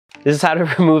This is how to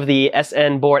remove the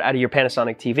SN board out of your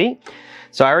Panasonic TV.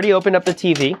 So I already opened up the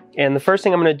TV, and the first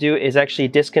thing I'm going to do is actually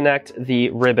disconnect the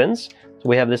ribbons. So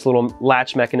we have this little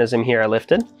latch mechanism here I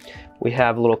lifted. We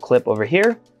have a little clip over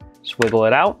here, just wiggle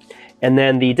it out. And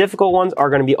then the difficult ones are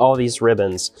going to be all these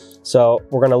ribbons. So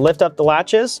we're going to lift up the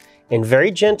latches, and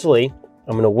very gently,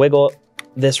 I'm going to wiggle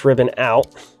this ribbon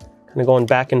out, kind of going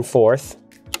back and forth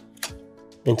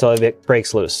until it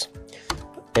breaks loose.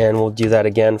 And we'll do that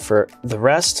again for the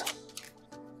rest.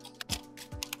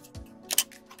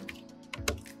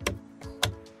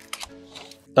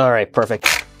 All right,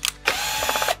 perfect.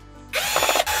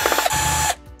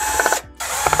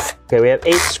 Okay, we have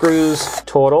 8 screws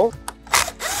total.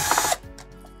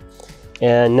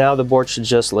 And now the board should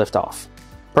just lift off.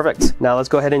 Perfect. Now let's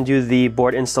go ahead and do the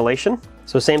board installation.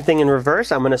 So same thing in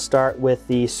reverse. I'm going to start with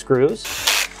the screws.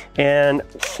 And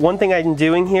one thing I'm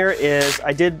doing here is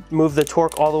I did move the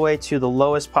torque all the way to the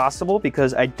lowest possible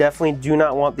because I definitely do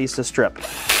not want these to strip.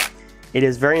 It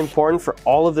is very important for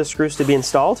all of the screws to be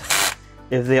installed.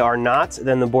 If they are not,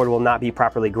 then the board will not be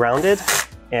properly grounded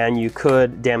and you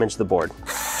could damage the board.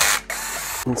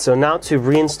 And so now to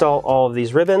reinstall all of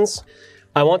these ribbons,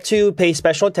 I want to pay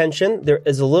special attention. There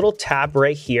is a little tab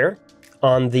right here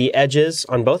on the edges,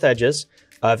 on both edges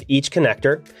of each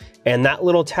connector. And that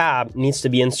little tab needs to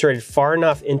be inserted far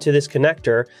enough into this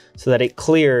connector so that it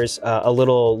clears a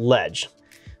little ledge.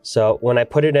 So when I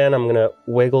put it in, I'm gonna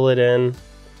wiggle it in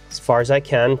as far as I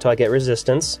can until I get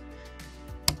resistance.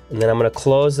 And then I'm gonna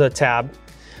close the tab,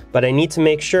 but I need to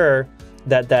make sure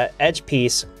that that edge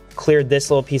piece cleared this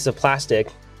little piece of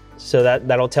plastic, so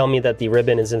that'll tell me that the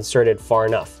ribbon is inserted far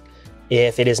enough.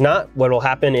 If it is not, what will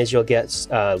happen is you'll get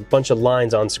a bunch of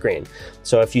lines on screen.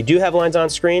 So if you do have lines on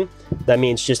screen, that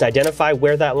means just identify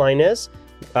where that line is,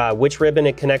 which ribbon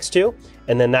it connects to,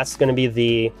 and then that's gonna be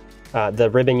the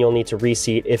ribbon you'll need to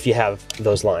reseat if you have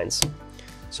those lines.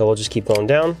 So we'll just keep going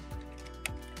down,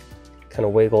 kind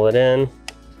of wiggle it in.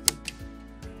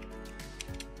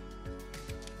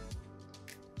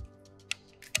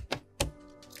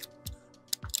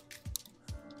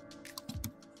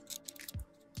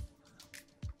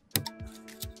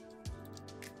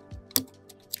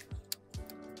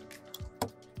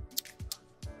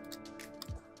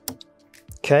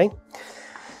 Okay,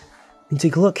 let me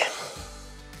take a look.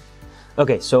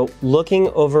 Okay, so looking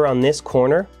over on this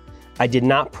corner, I did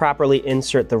not properly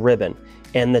insert the ribbon,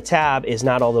 and the tab is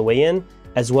not all the way in,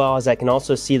 as well as I can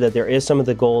also see that there is some of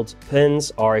the gold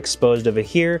pins are exposed over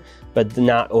here, but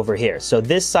not over here. So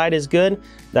this side is good,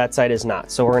 that side is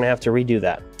not. So we're gonna have to redo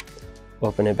that.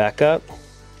 Open it back up,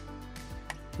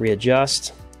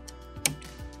 readjust.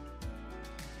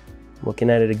 Looking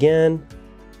at it again.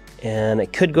 And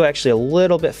it could go actually a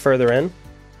little bit further in.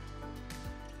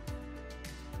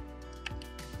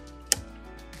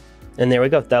 And there we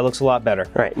go, that looks a lot better.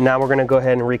 All right, now we're gonna go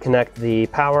ahead and reconnect the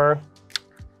power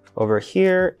over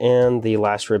here and the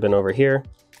last ribbon over here.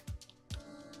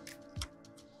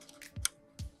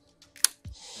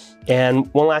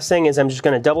 And one last thing is I'm just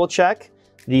gonna double check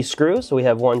these screws. So we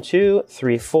have 1, 2,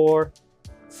 3, 4,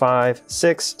 5,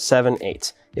 6, 7,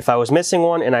 8. If I was missing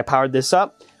one and I powered this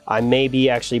up, I may be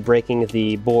actually breaking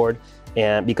the board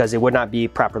and because it would not be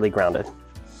properly grounded.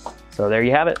 So there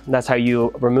you have it. That's how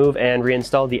you remove and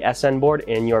reinstall the SN board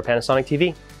in your Panasonic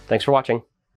TV. Thanks for watching.